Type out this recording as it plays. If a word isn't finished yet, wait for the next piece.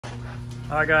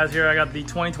All right, guys, here I got the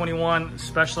 2021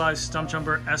 Specialized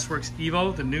Stumpjumper S-Works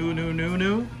EVO, the new.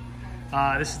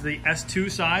 This is the S2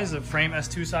 size, the frame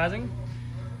S2 sizing.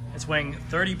 It's weighing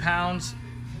 30 pounds,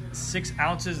 6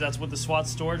 ounces. That's with the SWAT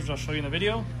storage, which I'll show you in the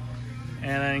video.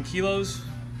 And then in kilos,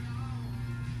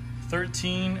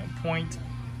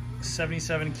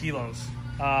 13.77 kilos.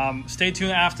 Stay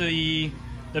tuned after the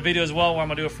video as well, where I'm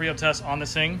gonna do a free up test on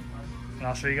this thing, and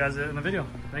I'll show you guys it in the video.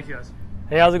 Thank you, guys.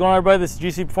 Hey, how's it going, everybody? This is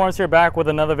GC Performance here, back with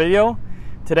another video.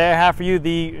 Today I have for you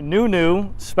the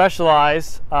new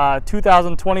Specialized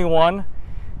 2021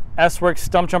 S-Works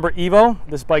Stumpjumper EVO.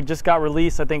 This bike just got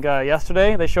released, I think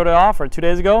yesterday. They showed it off, or 2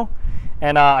 days ago,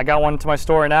 and I got one to my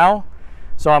store now.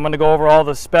 So I'm going to go over all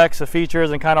the specs, the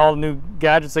features, and kind of all the new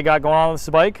gadgets they got going on with this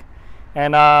bike,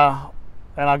 and I'll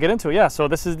get into it. Yeah, so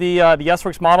this is the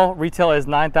S-Works model. Retail is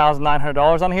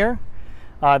 $9,900 on here.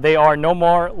 They are no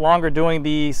longer doing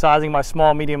the sizing by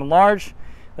small, medium, and large.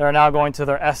 They're now going to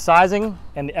their S sizing,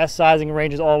 and the S sizing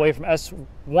ranges all the way from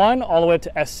S1 all the way up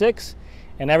to S6,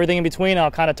 and everything in between. I'll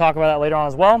kind of talk about that later on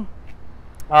as well.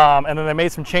 And then they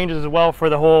made some changes as well for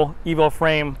the whole EVO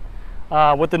frame.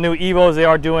 With the new EVOs, they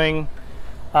are doing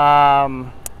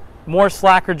more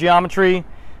slacker geometry.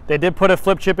 They did put a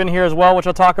flip chip in here as well, which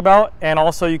I'll talk about. And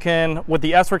also you can, with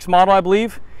the S-Works model, I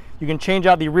believe, you can change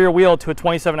out the rear wheel to a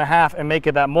 27.5 and make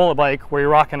it that mullet bike where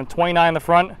you're rocking a 29 in the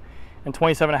front and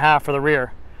 27.5 for the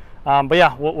rear. But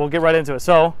yeah, we'll get right into it.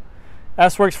 So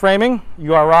S-Works framing,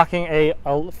 you are rocking a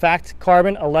Fact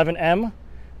Carbon 11M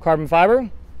carbon fiber.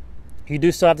 You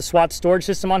do still have the SWAT storage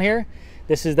system on here.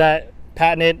 This is that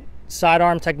patented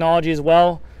sidearm technology as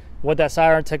well. What that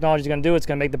sidearm technology is going to do, it's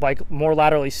going to make the bike more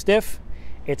laterally stiff.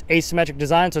 It's asymmetric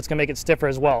design, so it's going to make it stiffer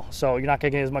as well. So you're not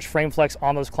going to get as much frame flex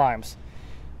on those climbs.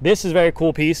 This is a very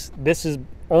cool piece. This is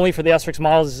only for the S-Works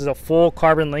models. This is a full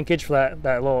carbon linkage for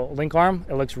that little link arm.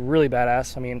 It looks really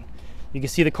badass. I mean, you can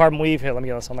see the carbon weave. Here, let me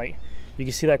get this on light. You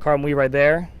can see that carbon weave right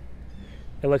there.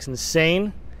 It looks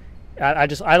insane. I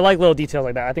like little details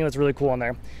like that. I think that's really cool on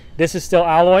there. This is still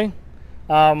alloy.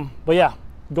 But yeah,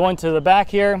 going to the back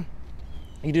here,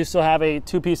 you do still have a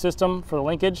two-piece system for the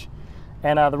linkage.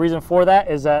 And the reason for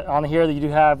that is that on here you do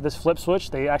have this flip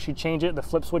switch. They actually changed it. The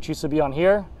flip switch used to be on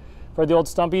here for the old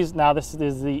Stumpies. Now this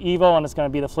is the EVO, and it's going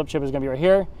to be the flip chip is going to be right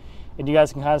here. And you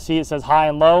guys can kind of see it says high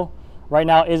and low. Right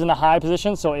now it is in a high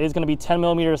position, so it is going to be 10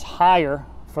 millimeters higher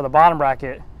for the bottom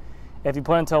bracket. If you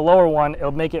put it into a lower one,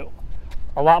 it'll make it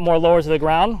a lot more lower to the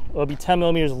ground. It'll be 10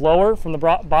 millimeters lower from the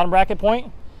bottom bracket point.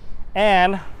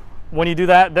 And when you do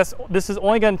that, this is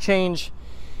only going to change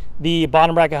the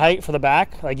bottom bracket height for the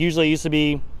back. Like usually it used to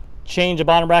be change the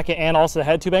bottom bracket and also the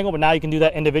head tube angle, but now you can do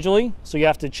that individually. So you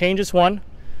have to change this one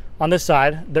on this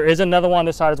side. There is another one on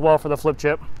this side as well for the flip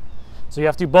chip. So you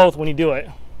have to do both when you do it.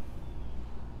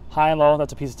 High and low,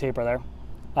 that's a piece of tape right there.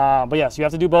 But yes, you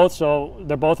have to do both. So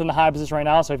they're both in the high position right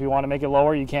now. So if you want to make it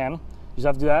lower, you can. You just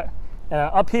have to do that. And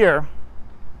up here,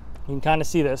 you can kind of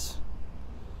see this.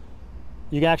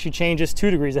 You can actually change this 2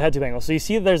 degrees, the head tube angle. So you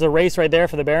see there's a race right there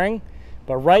for the bearing.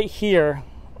 But right here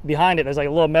behind it, there's like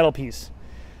a little metal piece.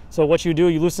 So what you do,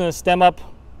 you loosen the stem up,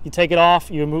 you take it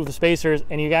off, you remove the spacers,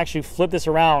 and you can actually flip this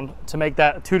around to make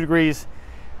that 2 degrees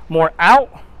more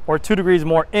out or 2 degrees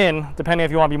more in, depending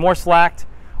if you want to be more slacked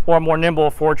or more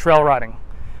nimble for trail riding.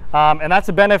 And that's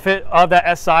the benefit of that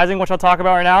S sizing, which I'll talk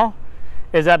about right now,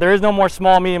 is that there is no more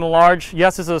small, medium, and large.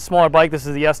 Yes, this is a smaller bike. This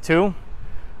is the S2.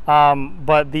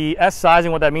 But the S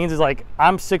sizing, what that means is, like,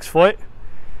 I'm 6 foot.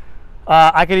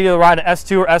 I could either ride an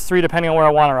S2 or S3 depending on where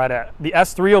I want to ride at. The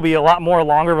S3 will be a lot more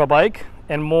longer of a bike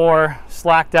and more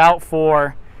slacked out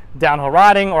for downhill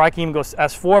riding, or I can even go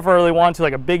S4 if I really want to,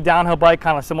 like a big downhill bike,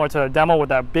 kind of similar to a demo with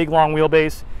that big long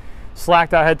wheelbase,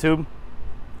 slacked out head tube.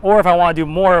 Or if I want to do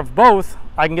more of both,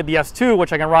 I can get the S2,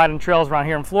 which I can ride in trails around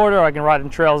here in Florida, or I can ride in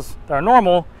trails that are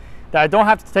normal, that I don't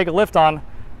have to take a lift on,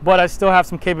 but I still have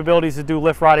some capabilities to do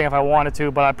lift riding if I wanted to,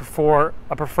 but I prefer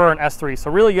an S3. So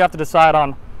really you have to decide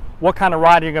on what kind of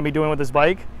riding you're going to be doing with this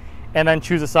bike, and then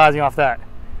choose the sizing off that.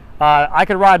 I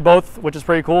could ride both, which is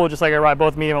pretty cool, just like I ride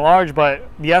both medium and large, but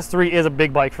the S3 is a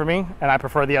big bike for me, and I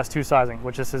prefer the S2 sizing,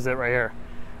 which this is it right here.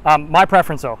 My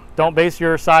preference though, don't base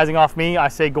your sizing off me. I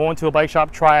say go into a bike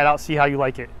shop, try it out, see how you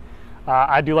like it.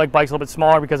 I do like bikes a little bit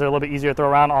smaller because they're a little bit easier to throw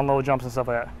around on low jumps and stuff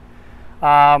like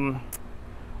that.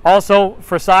 Also,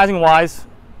 for sizing wise,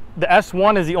 the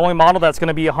S1 is the only model that's going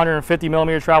to be 150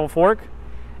 millimeter travel fork.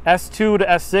 S2 to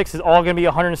S6 is all going to be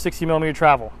 160 millimeter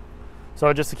travel.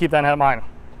 So just to keep that in mind.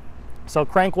 So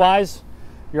crank wise,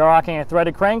 you're rocking a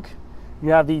threaded crank. You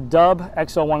have the Dub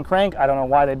X01 crank. I don't know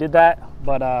why they did that,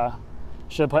 but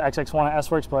should have put XX1 at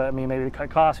S-Works, but I mean, maybe to cut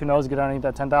costs, who knows, get underneath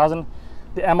that 10,000.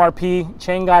 The MRP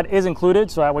chain guide is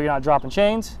included, so that way you're not dropping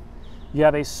chains. You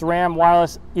have a SRAM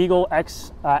wireless Eagle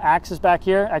X axis back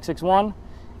here, XX1,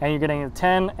 and you're getting a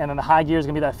 10, and then the high gear is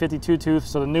gonna be that 52 tooth.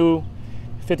 So the new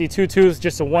 52 tooth,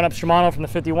 just a 1-up Shimano from the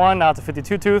 51, now it's a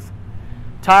 52 tooth.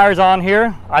 Tires on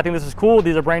here, I think this is cool.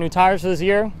 These are brand new tires for this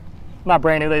year. Not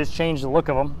brand new, they just changed the look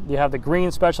of them. You have the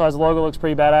green Specialized logo, looks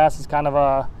pretty badass. It's kind of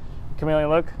a chameleon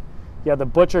look. You have the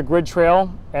Butcher Grid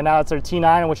Trail, and now it's their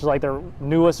T9, which is like their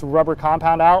newest rubber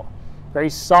compound out. Very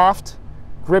soft,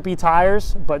 grippy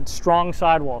tires, but strong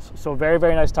sidewalls. So very,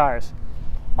 very nice tires.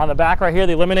 On the back right here,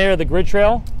 the Eliminator, the Grid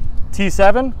Trail,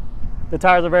 T7. The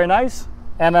tires are very nice.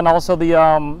 And then also the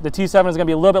T7 is gonna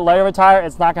be a little bit lighter of a tire.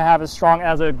 It's not gonna have as strong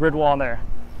as a grid wall in there.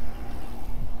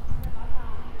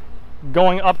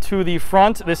 Going up to the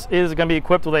front, this is gonna be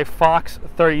equipped with a Fox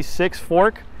 36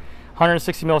 fork,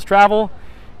 160 mils travel.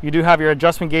 You do have your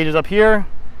adjustment gauges up here.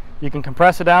 You can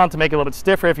compress it down to make it a little bit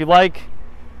stiffer if you like.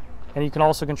 And you can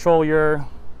also control your,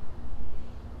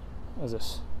 what is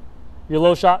this? Your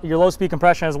low speed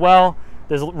compression as well.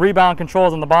 There's rebound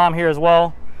controls on the bottom here as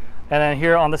well. And then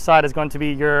here on this side is going to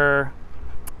be your,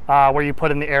 where you put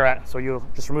in the air at. So you'll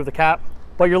just remove the cap.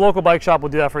 But your local bike shop will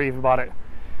do that for you if you bought it.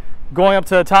 Going up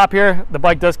to the top here, the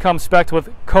bike does come spec'd with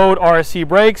Code RSC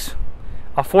brakes,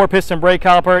 a 4-piston brake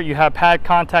caliper. You have pad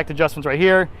contact adjustments right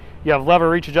here. You have lever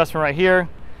reach adjustment right here.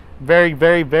 Very,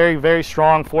 very, very, very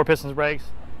strong 4-piston brakes.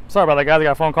 Sorry about that, guys, I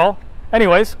got a phone call.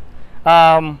 Anyways,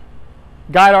 Guide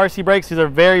RC brakes, these are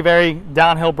very, very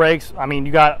downhill brakes. I mean,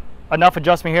 you got enough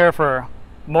adjustment here for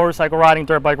motorcycle riding,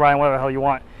 dirt bike riding, whatever the hell you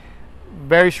want.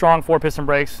 Very strong 4-piston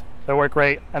brakes, they work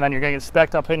great. And then you're gonna get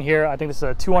spec'd up in here. I think this is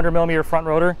a 200mm front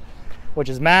rotor, which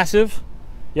is massive.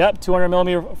 Yep,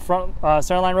 200mm front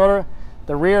centerline rotor.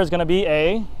 The rear is gonna be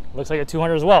a, looks like a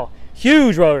 200 as well.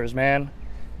 Huge rotors, man.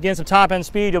 Getting some top end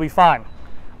speed, you'll be fine.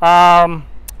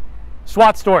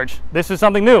 SWAT storage, this is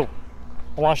something new.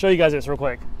 I wanna show you guys this real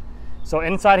quick. So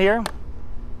inside here,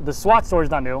 the SWAT storage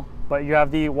is not new, but you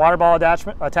have the water bottle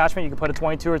attachment. You can put a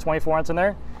 22 or 24 ounce in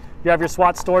there. You have your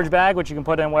SWAT storage bag, which you can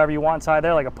put in whatever you want inside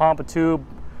there, like a pump, a tube,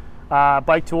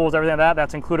 bike tools, everything like that.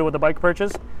 That's included with the bike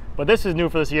purchase. But this is new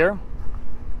for this year.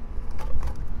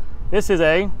 This is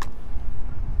a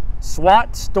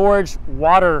SWAT storage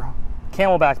water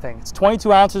camelback thing. It's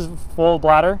 22 ounces full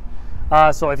bladder.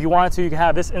 So if you wanted to, you can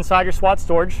have this inside your SWAT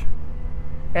storage.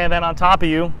 And then on top of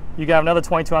you, you can have another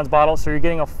 22 ounce bottle. So you're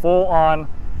getting a full on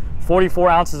 44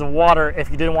 ounces of water if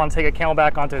you didn't want to take a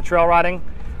camelback onto trail riding.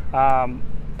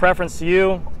 Preference to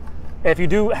you. If you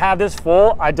do have this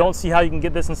full, I don't see how you can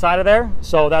get this inside of there.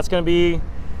 So that's gonna be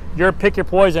your pick your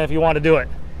poison if you want to do it.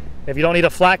 If you don't need a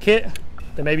flat kit,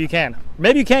 then maybe you can.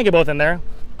 Maybe you can get both in there.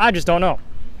 I just don't know.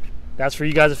 That's for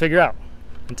you guys to figure out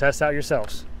and test out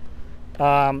yourselves.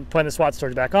 Putting the SWAT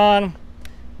storage back on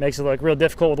makes it look real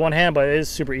difficult with one hand, but it is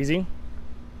super easy.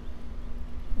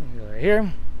 Go right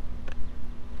here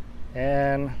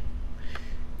and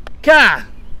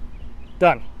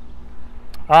done.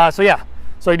 So yeah,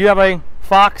 so you do have a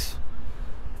Fox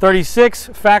 36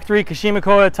 factory Kashima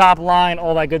Koda top line,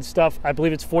 all that good stuff. I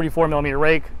believe it's 44mm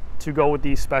rake to go with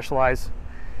the Specialized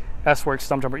S-Works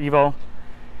Stumpjumper EVO.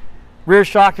 Rear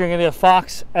shock, you're gonna get a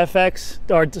Fox FX,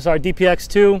 or sorry,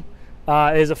 DPX2.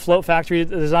 It is a float factory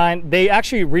design. They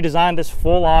actually redesigned this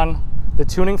full on the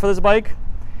tuning for this bike.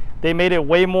 They made it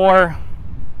way more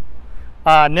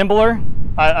nimbler.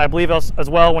 I believe as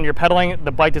well when you're pedaling,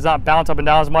 the bike does not bounce up and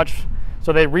down as much.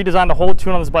 So they redesigned the whole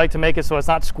tune on this bike to make it so it's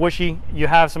not squishy. You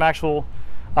have some actual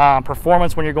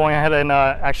performance when you're going ahead and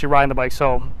actually riding the bike.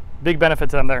 So big benefit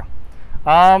to them there.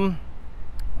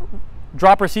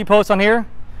 Dropper seat post on here.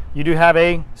 You do have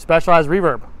a Specialized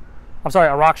reverb. I'm sorry,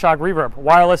 a RockShox reverb.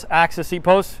 Wireless axis seat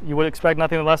post. You would expect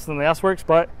nothing less than the S-Works,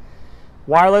 but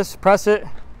wireless, press it,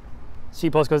 seat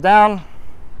post goes down,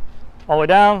 all the way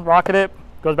down, rocket it,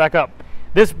 goes back up.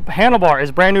 This handlebar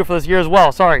is brand new for this year as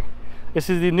well, sorry. This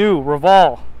is the new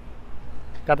Revol.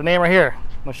 Got the name right here,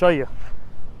 I'm gonna show you.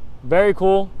 Very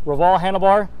cool, Revol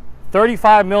handlebar.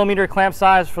 35mm clamp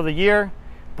size for the year,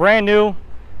 brand new.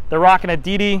 They're rocking a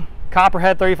DD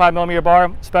Copperhead 35mm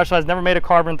bar. Specialized never made a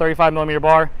carbon 35mm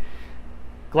bar.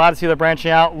 Glad to see they're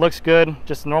branching out. Looks good.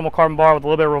 Just a normal carbon bar with a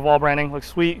little bit of Revol branding. Looks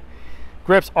sweet.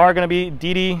 Grips are going to be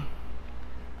DD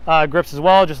grips as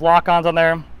well. Just lock-ons on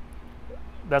there.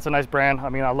 That's a nice brand. I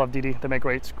mean, I love DD. They make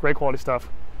great quality stuff.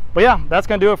 But yeah, that's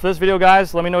going to do it for this video,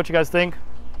 guys. Let me know what you guys think.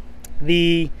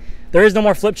 There is no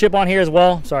more flip chip on here as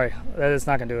well. Sorry, that is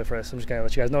not going to do it for us. I'm just going to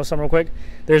let you guys know something real quick.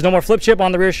 There's no more flip chip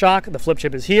on the rear shock. The flip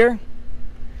chip is here.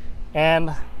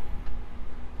 And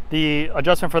the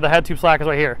adjustment for the head tube slack is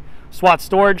right here. SWAT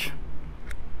storage,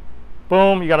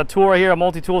 Boom, you got a tool right here, a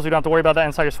multi-tool, so you don't have to worry about that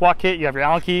inside your SWAT kit. You have your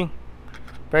Allen key,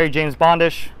 very James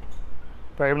Bondish,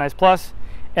 very nice plus.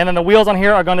 And then the wheels on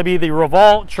here are going to be the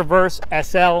Revol Traverse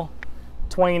SL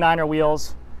 29er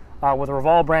wheels with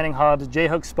Revol branding hubs,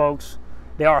 J-hook spokes.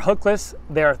 They are hookless.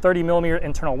 They are 30mm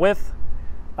internal width,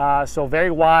 so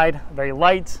very wide, very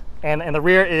light. And in the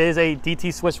rear, it is a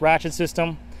DT Swiss ratchet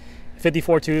system,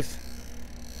 54 tooth.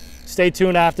 Stay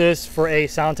tuned after this for a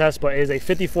sound test, but it is a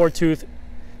 54 tooth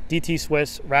DT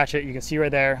Swiss ratchet. You can see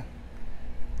right there,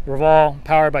 Revol,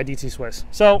 powered by DT Swiss.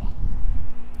 So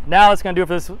now that's gonna do it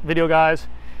for this video, guys.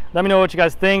 Let me know what you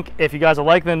guys think. If you guys are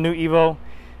liking the new EVO,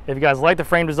 if you guys like the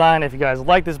frame design, if you guys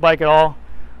like this bike at all,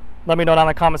 let me know down in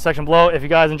the comment section below. If you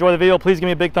guys enjoy the video, please give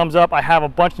me a big thumbs up. I have a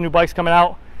bunch of new bikes coming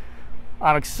out.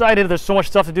 I'm excited. There's so much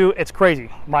stuff to do. It's crazy.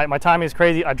 My timing is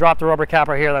crazy. I dropped the rubber cap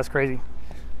right here. That's crazy.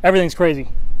 Everything's crazy.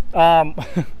 But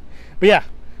yeah,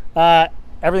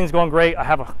 everything's going great. I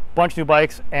have a bunch of new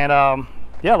bikes, and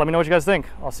yeah, let me know what you guys think.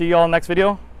 I'll see you all in the next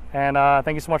video, and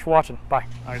thank you so much for watching. Bye.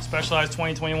 All right, Specialized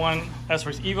 2021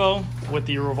 S-Works EVO with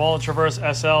the Revol Traverse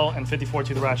SL and 54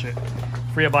 tooth ratchet.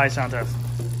 Free at buy sound test.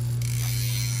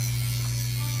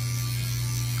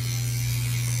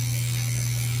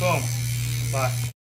 Boom. Bye.